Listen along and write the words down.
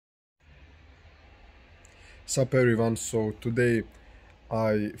Sup everyone, so today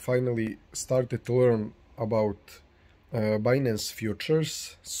I finally started to learn about Binance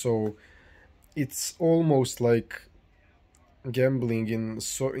futures. So it's almost like gambling in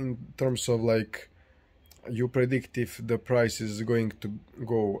terms of like you predict if the price is going to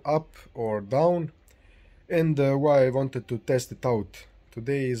go up or down. And why I wanted to test it out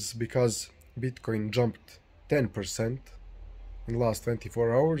today is because Bitcoin jumped 10% in last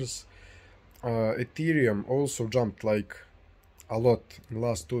 24 hours. Ethereum also jumped like a lot in the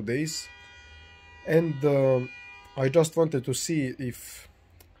last 2 days, and I just wanted to see if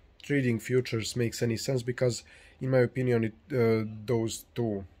trading futures makes any sense, because in my opinion those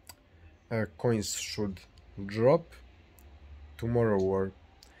two coins should drop tomorrow or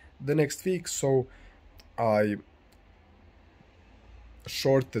the next week. So I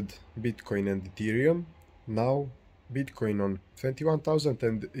shorted Bitcoin and Ethereum. Now Bitcoin on 21,000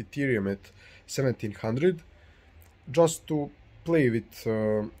 and Ethereum at 1700, just to play with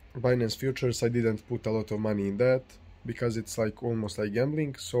Binance futures. I didn't put a lot of money in that because it's like almost like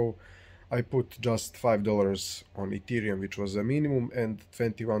gambling. So I put just $5 on Ethereum, which was a minimum, and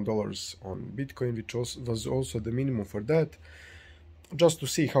 $21 on Bitcoin, which was also the minimum for that, just to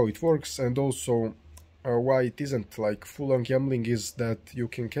see how it works. And also why it isn't like full-on gambling is that you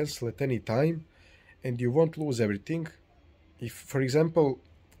can cancel at any time and you won't lose everything. If, for example,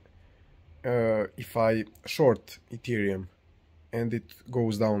 if I short Ethereum and it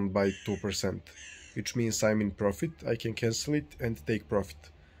goes down by 2%, which means I'm in profit, I can cancel it and take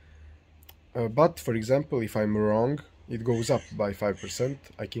profit. But for example, if I'm wrong, it goes up by 5%,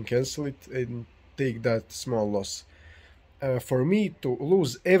 I can cancel it and take that small loss. For me to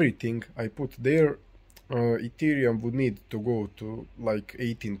lose everything I put there, Ethereum would need to go to like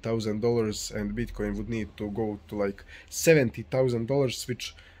 $18,000 and Bitcoin would need to go to like $70,000,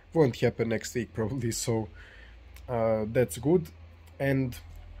 which won't happen next week probably. So that's good. And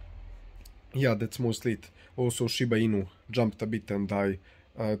yeah, that's mostly it. Also Shiba Inu jumped a bit and I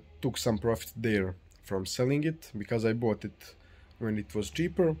took some profit there from selling it, because I bought it when it was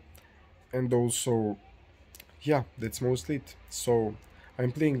cheaper. And also, yeah, that's mostly it. So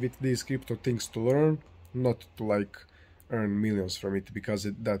I'm playing with these crypto things to learn, not to like earn millions from it, because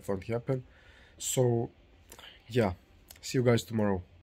that won't happen. So yeah, see you guys tomorrow.